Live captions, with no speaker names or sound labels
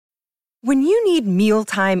When you need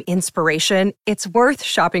mealtime inspiration, it's worth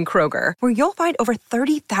shopping Kroger, where you'll find over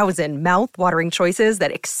 30,000 mouth-watering choices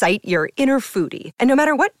that excite your inner foodie. And no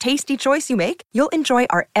matter what tasty choice you make, you'll enjoy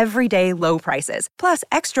our everyday low prices, plus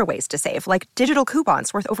extra ways to save, like digital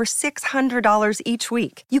coupons worth over $600 each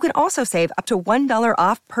week. You can also save up to $1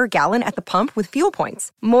 off per gallon at the pump with fuel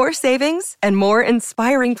points. More savings and more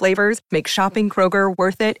inspiring flavors make shopping Kroger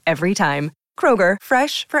worth it every time. Kroger,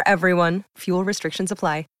 fresh for everyone. Fuel restrictions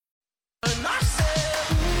apply.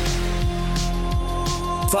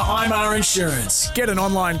 For IMAR Insurance. Get an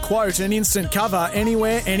online quote and instant cover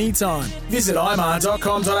anywhere, anytime. Visit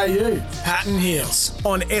imar.com.au. Hat and Heels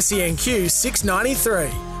on SENQ 693.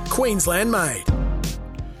 Queensland made.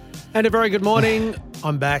 And a very good morning.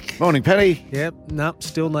 I'm back. Morning, Paddy. Yep. No,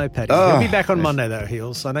 still no Paddy. Oh, He'll be back on Monday, though,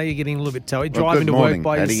 Heels. I know you're getting a little bit toey. Well, Driving to morning, work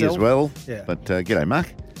by Paddy yourself. as well. Yeah. But g'day,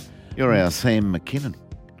 Mark. You're our Sam McKinnon.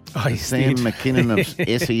 Oh, he Sam did. McKinnon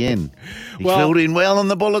of SEN. He Well, filled in well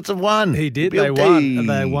and the Bullets have won. He did. They won.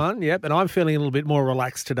 They won, yep. And I'm feeling a little bit more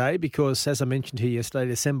relaxed today because, as I mentioned to you yesterday,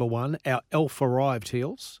 December 1, our elf arrived,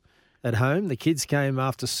 Heels, at home. The kids came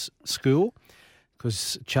after school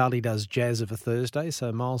because Charlie does jazz of a Thursday.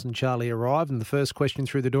 So Miles and Charlie arrived, and the first question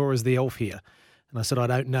through the door is the elf here. And I said, I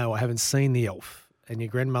don't know. I haven't seen the elf. And your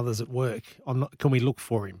grandmother's at work. Can we look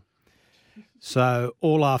for him? So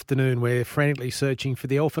all afternoon we're frantically searching for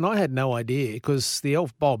the elf, and I had no idea because the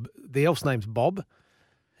elf's name's Bob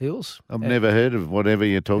Hills. I've never heard of whatever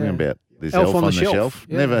you're talking about. This Elf elf on on the the Shelf. shelf.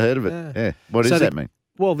 Yeah. Never heard of it. Yeah. Yeah. What does that mean?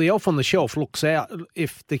 Well, the elf on the shelf looks out.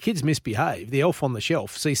 If the kids misbehave, the elf on the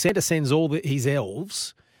shelf. See, Santa sends all his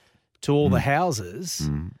elves to all the houses.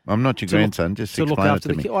 I'm not your grandson. Just to look explain it after to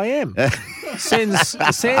the me. kids. I am.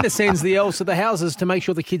 Santa sends the elves to the houses to make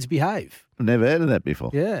sure the kids behave. I've never heard of that before.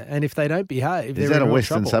 Yeah, and if they don't behave, Is they're that in a real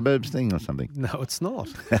Western trouble. Suburbs thing or something? No, it's not.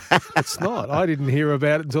 It's not. I didn't hear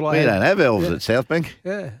about it until I We had don't have elves at South Bank.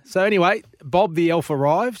 Yeah. So anyway, Bob the elf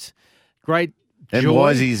arrived. Great And joy.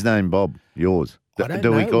 why is his name Bob? Yours? I don't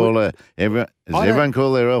Do we know. call everyone? Does I don't- everyone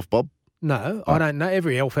call their elf Bob? No, I don't know.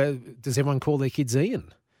 Every elf, does everyone call their kids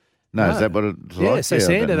Ian? No, No. is that what it's Yeah, like? so I don't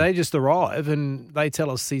Santa, know. they just arrive and they tell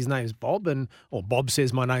us his name's Bob, or Bob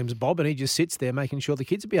says my name's Bob, and he just sits there making sure the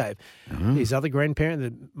kids behave. His other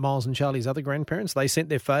grandparent, Miles and Charlie's other grandparents, they sent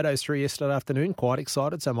their photos through yesterday afternoon, quite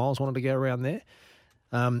excited, so Miles wanted to go around there.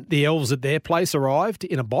 The elves at their place arrived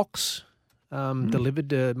in a box, delivered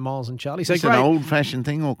to Miles and Charlie. So Is it an old-fashioned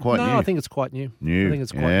thing or quite new? No, I think it's quite new. New, I think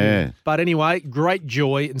it's quite yeah. new. But anyway, great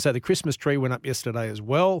joy. And so the Christmas tree went up yesterday as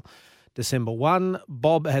well. December 1,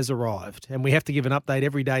 Bob has arrived. And we have to give an update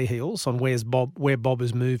every day, Heels, on where Bob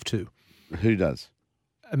has moved to. Who does?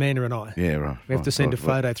 Amanda and I. Yeah, right. We have to send a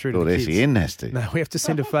photo through to Thought the kids. SEN has to. No, we have to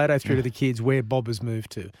send a photo through to the kids where Bob has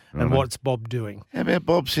moved to and Righto. what's Bob doing. How about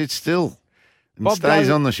Bob sits still and Bob stays goes-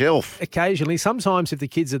 on the shelf? Occasionally, sometimes if the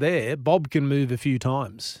kids are there, Bob can move a few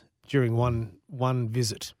times during one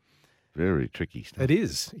visit. Very tricky stuff. It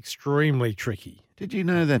is extremely tricky. Did you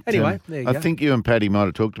know that? Anyway, there you I go. think you and Paddy might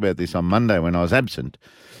have talked about this on Monday when I was absent.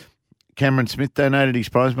 Cameron Smith donated his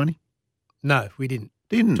prize money? No, we didn't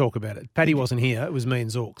Didn't. talk about it. Paddy wasn't here. It was me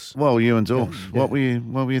and Zorks. Well, you and Zorks. Yeah. What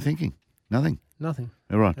were you thinking? Nothing. Nothing.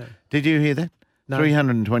 All right. No. Did you hear that? No.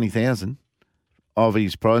 320,000 of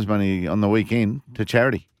his prize money on the weekend to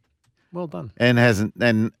charity. Well done. And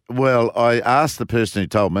I asked the person who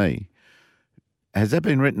told me, has that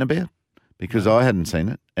been written about? Because I hadn't seen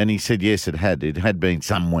it. And he said, yes, it had. It had been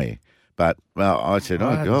somewhere. But I said, I oh,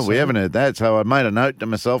 hadn't God, we seen haven't heard that. So I made a note to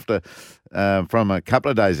myself from a couple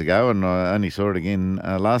of days ago, and I only saw it again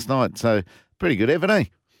last night. So pretty good effort, eh?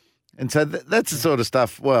 And so that's the sort of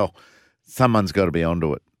stuff, well, someone's got to be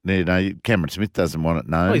onto it. You know, Cameron Smith doesn't want it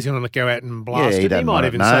known. Well, he's going to go out and blast Yeah, he it. doesn't might want it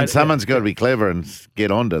even known. say Someone's got to be clever and get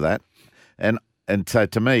onto that. And so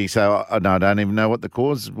to me, I don't even know what the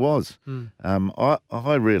cause was.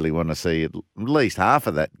 I really want to see at least half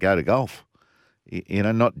of that go to golf. You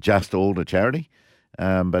know, not just all to charity,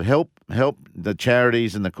 but help the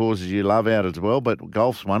charities and the causes you love out as well. But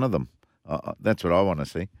golf's one of them. That's what I want to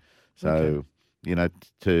see. So, you know,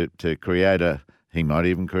 to create he might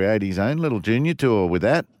even create his own little junior tour with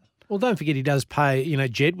that. Well, don't forget he does pay. You know,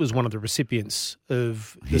 Jed was one of the recipients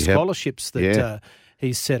of the Yep. scholarships that Yeah.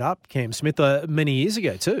 he set up, Cam Smith, many years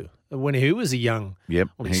ago too, when he was a young. Yep,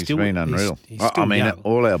 well, he's been unreal. He's still I mean, young.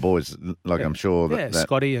 all our boys, I'm sure that. Yeah, that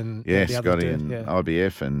Scotty and Yeah, the other Scotty dude, and yeah.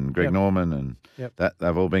 IBF and Greg Yep. Norman and Yep. that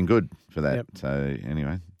they've all been good for that. Yep. So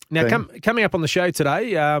anyway. Now, team. coming up on the show today,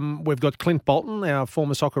 we've got Clint Bolton, our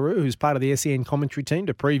former Socceroo, who's part of the SEN commentary team,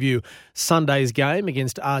 to preview Sunday's game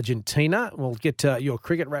against Argentina. We'll get your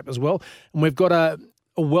cricket wrap as well. And we've got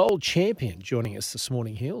a world champion joining us this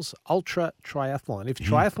morning, Heels. Ultra triathlon. If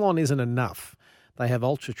triathlon isn't enough, they have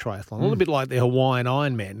ultra triathlon. A little bit like the Hawaiian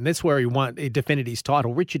Ironman. And that's where he defended his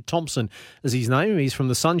title. Richard Thompson is his name. He's from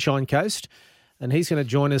the Sunshine Coast. And he's going to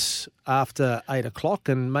join us after 8 o'clock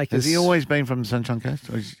and make us... Has he always been from the Sunshine Coast?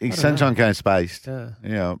 Or he's Sunshine Coast based.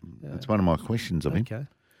 Yeah. That's one of my questions of him. Okay.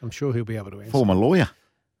 I'm sure he'll be able to answer. Former lawyer.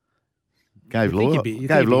 Gave law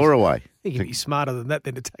away. I think he'd be smarter than that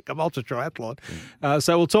than to take up ultra triathlon.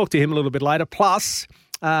 So we'll talk to him a little bit later. Plus,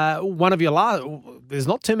 one of your there's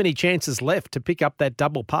not too many chances left to pick up that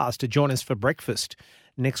double pass to join us for breakfast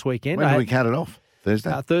next weekend. When do we cut it off?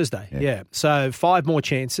 Thursday? Thursday, yeah. So 5 more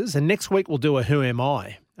chances. And next week we'll do a Who Am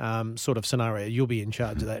I sort of scenario. You'll be in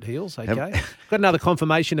charge of that, Heels, okay? Got another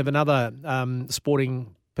confirmation of another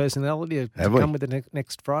sporting personality to come with the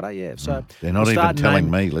next Friday, yeah. So they're not even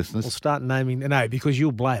telling me, listeners. We'll start naming... No, because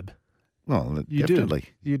you'll blab. Well, you definitely.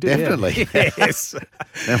 You do. Definitely. Yeah. Yes.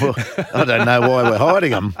 Well, I don't know why we're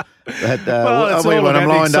hiding them. We want them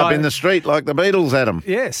lined up in the street like the Beatles had them.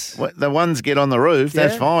 Yes. The ones get on the roof,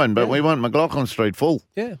 that's fine, but we want McLaughlin Street full.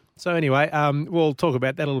 Yeah. So anyway, we'll talk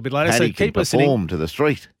about that a little bit later. Paddy so keep can listening. Perform to the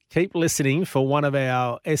street. Keep listening for one of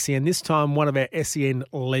our SEN, this time one of our SEN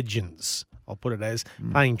legends. I'll put it as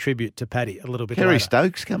paying tribute to Paddy a little bit later. Kerry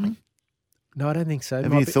Stokes coming? No, I don't think so.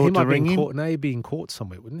 Have you thought to ring him? No, he'd be in court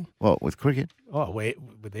somewhere, wouldn't he? What, with cricket? Oh, with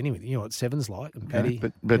anything. You know what Seven's like, and Paddy.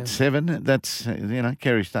 But Seven, that's,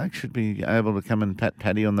 Kerry Stokes should be able to come and pat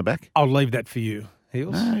Paddy on the back. I'll leave that for you,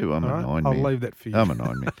 Heels. No, I'm a nine man. I'll leave that for you. I'm a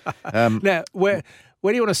nine man. Now, where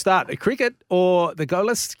do you want to start? The cricket or the go?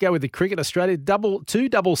 Let's go with the cricket. Australia, two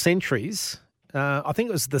double centuries. I think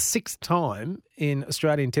it was the 6th time in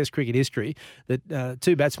Australian Test cricket history that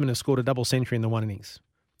 2 batsmen have scored a double century in the one innings.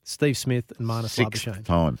 Steve Smith and Marnus Labuschagne. 6th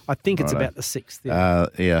time. I think it's about the 6th.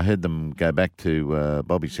 Yeah. I heard them go back to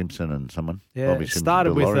Bobby Simpson and someone. Yeah, Bobby it Simpson,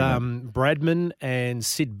 started with Laurie, Bradman and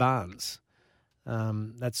Sid Barnes.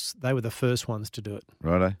 They were the first ones to do it.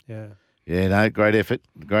 Righto. Yeah. Yeah, no, great effort.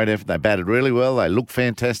 Great effort. They batted really well. They looked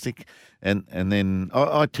fantastic. And then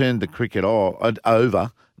I turned the cricket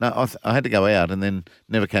over. No, I had to go out and then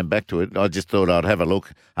never came back to it. I just thought I'd have a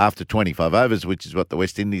look after 25 overs, which is what the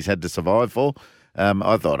West Indies had to survive for.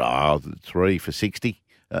 I thought, 3 for 60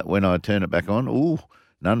 when I turn it back on. Ooh,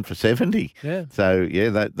 none for 70. Yeah. So,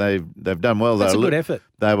 yeah, they've done well. That's a good effort.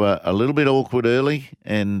 They were a little bit awkward early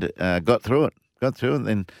and got through it.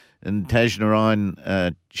 And Taj Narayan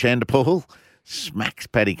Chanderpaul smacks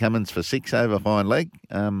Paddy Cummins for 6 over fine leg.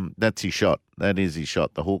 That's his shot. That is his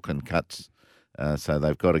shot, the hook and cuts. So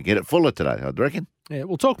they've got to get it fuller today, I'd reckon. Yeah,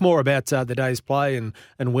 we'll talk more about the day's play and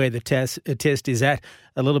where the test is at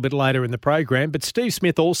a little bit later in the program. But Steve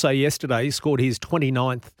Smith also yesterday scored his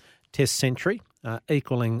 29th Test century,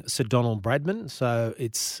 equalling Sir Donald Bradman. So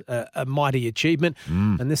it's a mighty achievement.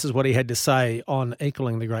 And this is what he had to say on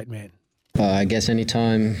equalling the great man. I guess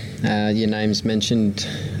anytime your name's mentioned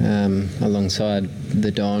alongside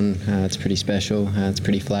the Don, it's pretty special. It's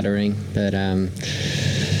pretty flattering. But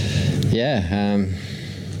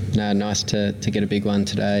nice to get a big one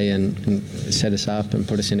today and set us up and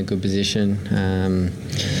put us in a good position. I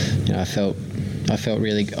have felt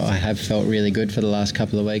really good for the last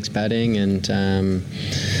couple of weeks batting, and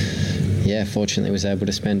fortunately was able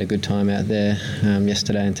to spend a good time out there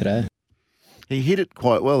yesterday and today. He hit it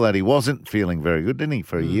quite well that he wasn't feeling very good, didn't he,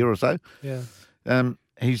 for a year or so? Yeah.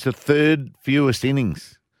 He's the 3rd fewest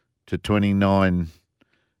innings to 29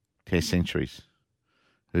 Test centuries.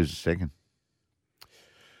 Who's the second?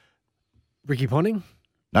 Ricky Ponting?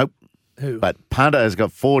 Nope. Who? But Punter has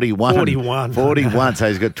got 41. 41, so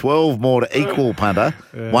he's got 12 more to equal Punter,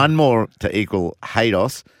 1 more to equal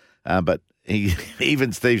Haydos. But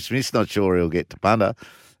even Steve Smith's not sure he'll get to Punter.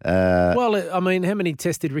 How many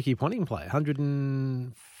tests did Ricky Ponting play?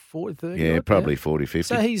 140, 30? Yeah, probably 40,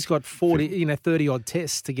 50. So he's got 30-odd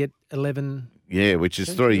tests to get 11... Yeah, which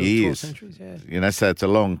is 3 years. Centuries, yeah. So it's a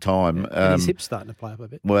long time. Yeah. And his hip's starting to play up a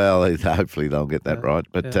bit. Well, hopefully they'll get that right.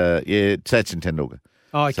 But, Sachin Tendulkar.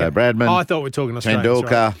 Oh, okay. So Bradman, I thought we were talking Australians.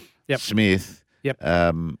 Tendulkar, right. Smith. Yep.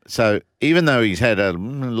 So even though he's had a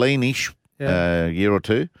leanish year or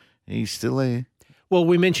two, he's still there. Well,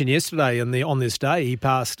 we mentioned yesterday on this day, he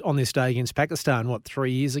passed on this day against Pakistan,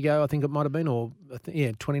 3 years ago, I think it might have been,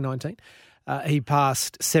 2019. He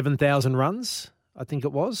passed 7,000 runs, I think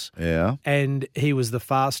it was. Yeah. And he was the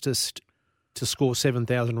fastest to score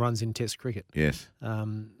 7,000 runs in Test cricket. Yes.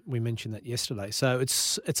 We mentioned that yesterday. So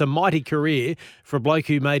it's a mighty career for a bloke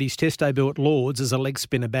who made his Test debut at Lords as a leg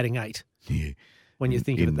spinner batting 8. Yeah. When you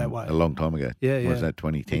think of it that way. A long time ago. Yeah. Was that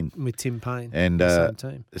 2010? With Tim Payne. And the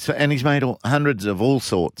same team. And he's made hundreds of all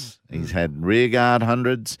sorts. He's had rearguard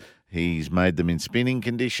hundreds. He's made them in spinning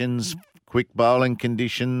conditions, quick bowling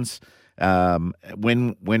conditions.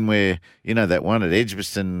 When we're, that one at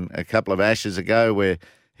Edgbaston a couple of Ashes ago where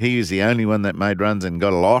he was the only one that made runs and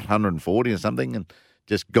got a lot, 140 or something, and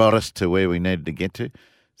just got us to where we needed to get to.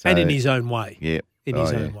 So, and in his own way. Yeah. In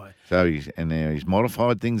his own way. So now he's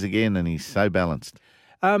modified things again and he's so balanced.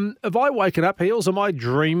 Have I woken up, Heels? Am I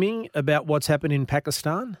dreaming about what's happened in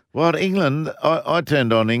Pakistan? Well, England, I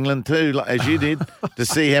turned on England too, as you did, to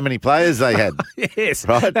see how many players they had. Yes,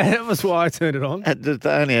 right? That was why I turned it on. They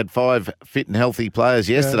only had 5 fit and healthy players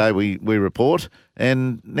yesterday, we report,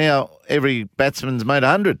 and now every batsman's made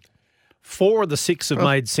 100. 4 of the 6 have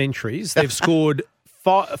made centuries. They've scored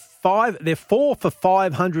five. They're 4 for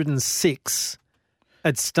 506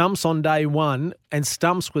 at Stumps on day one, and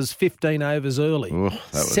Stumps was 15 overs early. Ooh,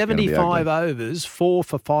 75 overs, 4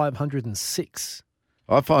 for 506.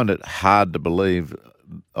 I find it hard to believe.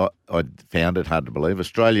 I found it hard to believe.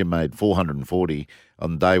 Australia made 440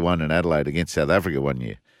 on day one in Adelaide against South Africa one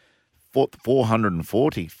year.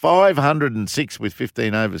 440, 506 with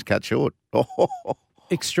 15 overs cut short.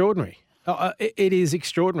 Extraordinary. It is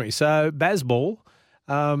extraordinary. So, Bazball.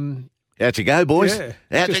 Out you go, boys. Yeah.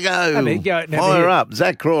 Out you go. Fire up.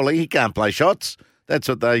 Zach Crawley, he can't play shots. That's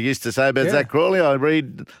what they used to say about Zach Crawley. I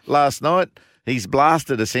read last night. He's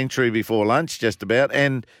blasted a century before lunch, just about,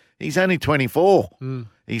 and he's only 24.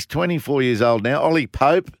 He's 24 years old now. Ollie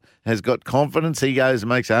Pope has got confidence. He goes and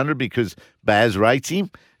makes 100 because Baz rates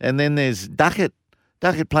him. And then there's Duckett.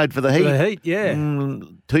 Duckett played for the Heat. For the Heat, yeah.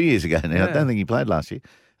 2 years ago now. Yeah. I don't think he played last year.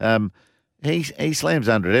 He slams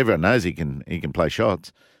 100. Everyone knows he can play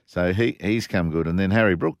shots. So he's come good. And then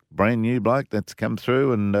Harry Brook, brand new bloke that's come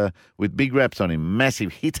through and with big raps on him,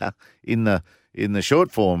 massive hitter in the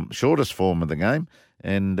shortest form of the game.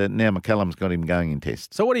 And now McCallum's got him going in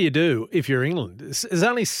tests. So what do you do if you're England? There's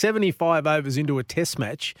only 75 overs into a test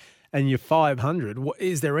match and you're 500.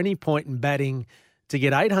 Is there any point in batting to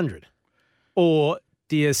get 800? Or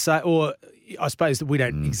do you say, or I suppose that we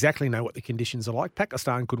don't exactly know what the conditions are like.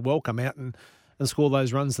 Pakistan could well come out and score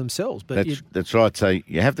those runs themselves. But that's right. So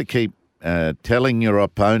you have to keep telling your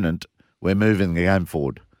opponent we're moving the game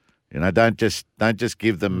forward. Don't just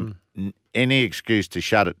give them any excuse to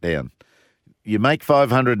shut it down. You make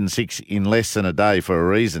 506 in less than a day for a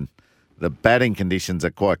reason. The batting conditions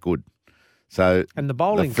are quite good. So and the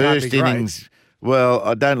bowling the first innings. Well,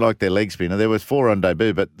 I don't like their leg spinner. There was 4 on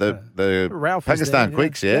debut, but the Ralph Pakistan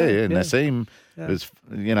quicks, Naseem was,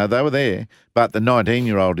 they were there. But the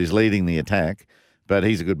 19-year-old is leading the attack, but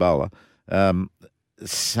he's a good bowler.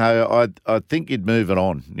 So I think you'd move it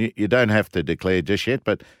on. You don't have to declare just yet,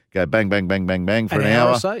 but go bang, bang, bang, bang, bang for an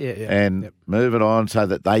hour or so? and move it on so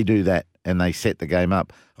that they do that and they set the game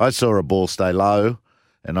up. I saw a ball stay low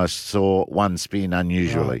and I saw one spin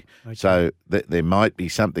unusually. Right. Okay. So there might be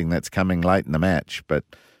something that's coming late in the match. But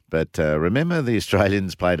remember the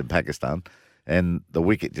Australians played in Pakistan and the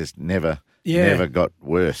wicket just never got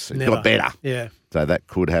worse. It got better. Yeah. So that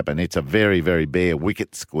could happen. It's a very, very bare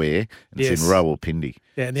wicket square. It's in Rawalpindi.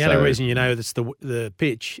 Yeah, and the only reason that's the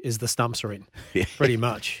pitch is the stumps are in, pretty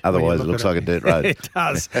much. Otherwise, it looks like a dirt road. It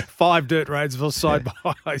does. 5 dirt roads side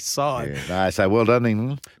by side. Yeah. No, so well done,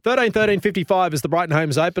 England. 13 55 is the Brighton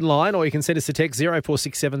Homes open line, or you can send us a text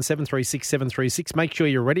 0467 736 736. Make sure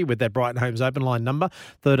you're ready with that Brighton Homes open line number,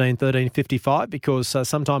 13 55, because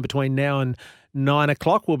sometime between now and 9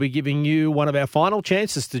 o'clock, we'll be giving you one of our final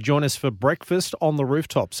chances to join us for breakfast on the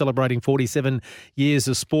rooftop, celebrating 47 years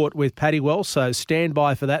of sport with Paddy Wells. So stand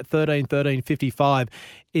by for that. 13 55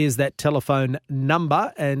 is that telephone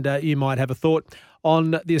number, and you might have a thought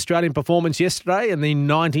on the Australian performance yesterday and the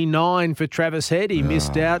 99 for Travis Head. He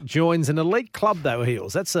missed out, joins an elite club, though,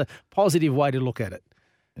 Heels. That's a positive way to look at it.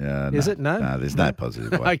 Is it? No? No, there's no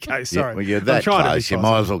positive way. Okay, sorry. You're that close, you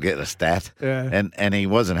might as well get a stat. Yeah. And he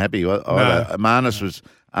wasn't happy. Marnus was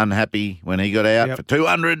unhappy when he got out for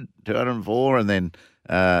 200, 204, and then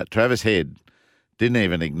Travis Head didn't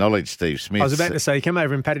even acknowledge Steve Smith. I was about to say, he came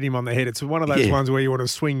over and patted him on the head. It's one of those ones where you want to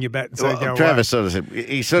swing your bat and say, go Travis away.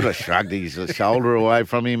 he sort of shrugged his shoulder away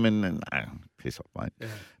from him and piss off, mate. Yeah.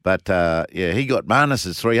 But, he got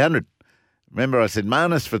Marnus's 300. Remember I said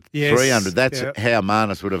Marnus for 300. That's how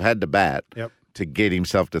Marnus would have had to bat to get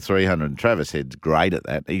himself to 300. And Travis Head's great at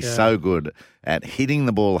that. He's so good at hitting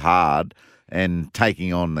the ball hard and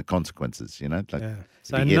taking on the consequences, So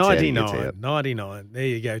 99. There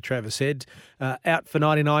you go, Travis Head. Out for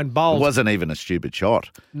 99, bowled. It wasn't even a stupid shot.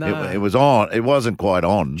 No. It was on. It wasn't quite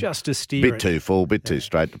on. Just to steer Bit too full, bit too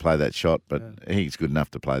straight to play that shot, but he's good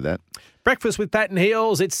enough to play that. Breakfast with Pat and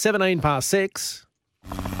Heels. It's 17 past 6.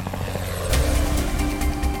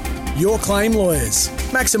 Your Claim Lawyers.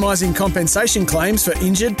 Maximising compensation claims for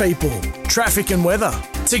injured people. Traffic and weather.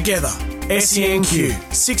 Together.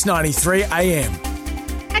 SENQ 693 AM.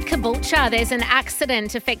 At Caboolture, there's an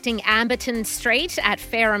accident affecting Amberton Street at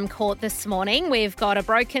Fareham Court this morning. We've got a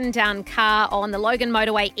broken down car on the Logan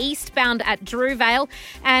Motorway eastbound at Drewvale,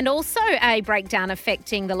 and also a breakdown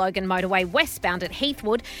affecting the Logan Motorway westbound at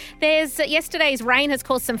Heathwood. Yesterday's rain has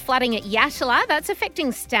caused some flooding at Yatala. That's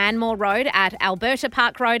affecting Stanmore Road at Alberta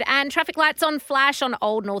Park Road, and traffic lights on flash on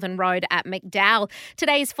Old Northern Road at McDowell.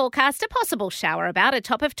 Today's forecast, a possible shower about a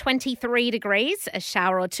top of 23 degrees, a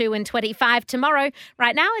shower or two in 25 tomorrow.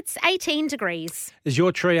 Right now it's 18 degrees. Is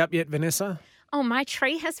your tree up yet, Vanessa? Oh, my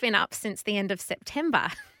tree has been up since the end of September.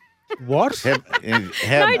 What? No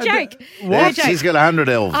joke. What? No joke. She's got 100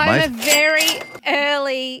 elves, I'm mate. a very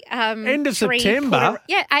early End of tree September?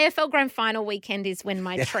 Yeah, AFL Grand Final weekend is when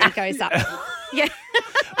my tree goes up. Yeah.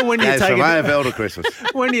 When do you Goes take from it? AFL to Christmas.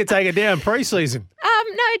 When do you take it down? Pre-season.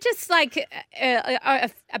 No, just like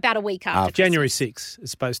about a week after. January 6th is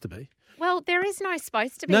supposed to be. Well, there is no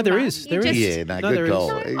supposed to be. No, there Mum. is. You There is. just- Yeah, no, No, good there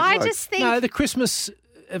call. is. He's I like- just think No, the Christmas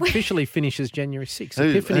officially finishes January 6th. Who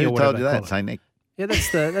Epiphany or told whatever you they that, call it. St. Nick? Yeah,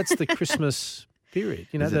 that's the Christmas period.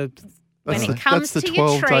 You know, Is the it? when it That's comes the to your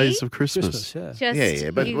 12 tree, days of Christmas. Christmas, yeah. just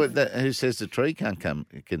Yeah, but you- who says the tree can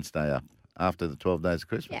stay up after the 12 days of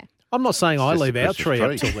Christmas? Yeah. I'm not saying I just a leave our Christmas tree up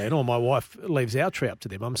tree. till then, or my wife leaves our tree up to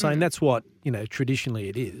them. I'm saying that's what, traditionally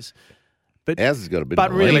it is. But Ours has got a bit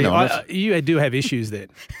but of a lean really, on it. you do have issues then.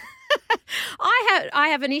 I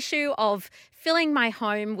have an issue of filling my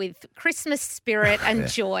home with Christmas spirit and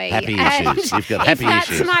joy. Happy And issues. You've got happy if that's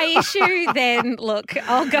issues. my issue, then look,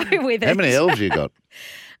 I'll go with it. How many elves you got?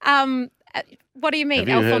 What do you mean? Have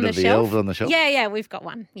you Elf heard on the of the shelf? elves on the shelf? Yeah, we've got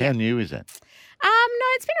one. Yeah. How new is that? No,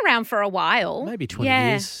 it's been around for a while. Maybe 20 yeah.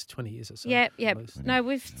 years, 20 years or so. Yeah. at least. No,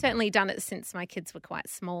 we've certainly done it since my kids were quite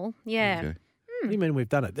small. Yeah. Okay. What do you mean we've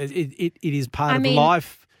done it? It is part I of mean,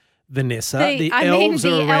 life, Vanessa. The I mean, elves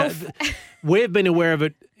the are around. elf- We've been aware of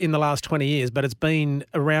it in the last 20 years, but it's been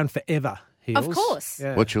around forever. Heels. Of course.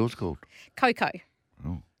 Yeah. What's yours called? Coco.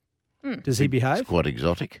 Does he behave? It's quite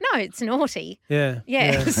exotic. No, it's naughty. Yeah.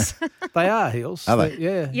 Yes. Yeah. They are, Heels. Are they?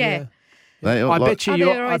 Yeah. Yeah. They all I like- bet you, Oh,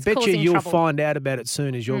 they're always causing you'll trouble. find out about it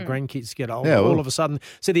soon as your grandkids get older. Yeah, all well. of a sudden,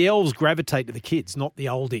 so the elves gravitate to the kids, not the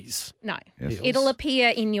oldies. No. Yes. It'll appear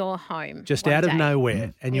in your home. Just one out of day.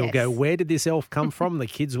 nowhere, and you'll go, Yes. "Where did this elf come from?" The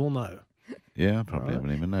kids will know. Yeah, I probably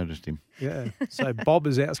haven't even noticed him. Yeah. So Bob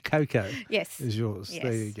is ours. Coco Yes. is yours.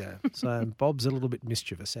 There you Yes. go. So Bob's a little bit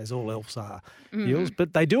mischievous, as all elves are. Mm-hmm. Yours,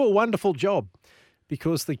 but they do a wonderful job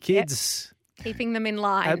because the kids. Keeping them in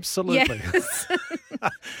line. Absolutely. Yes.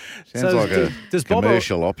 Sounds So like a does Bob-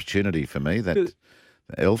 commercial opportunity for me. That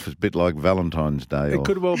the elf is a bit like Valentine's Day. It or-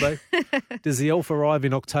 could well be. Does the elf arrive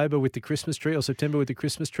in October with the Christmas tree or September with the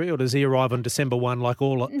Christmas tree, or does he arrive on December 1 like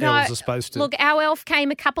all elves are supposed to? Look, our elf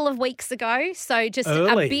came a couple of weeks ago, so just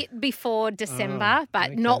Early. a bit before December,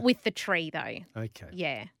 but not with the tree though. Okay.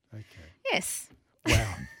 Yeah. Okay. Yes.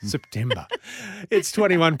 Wow. September. It's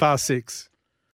 21 past 6.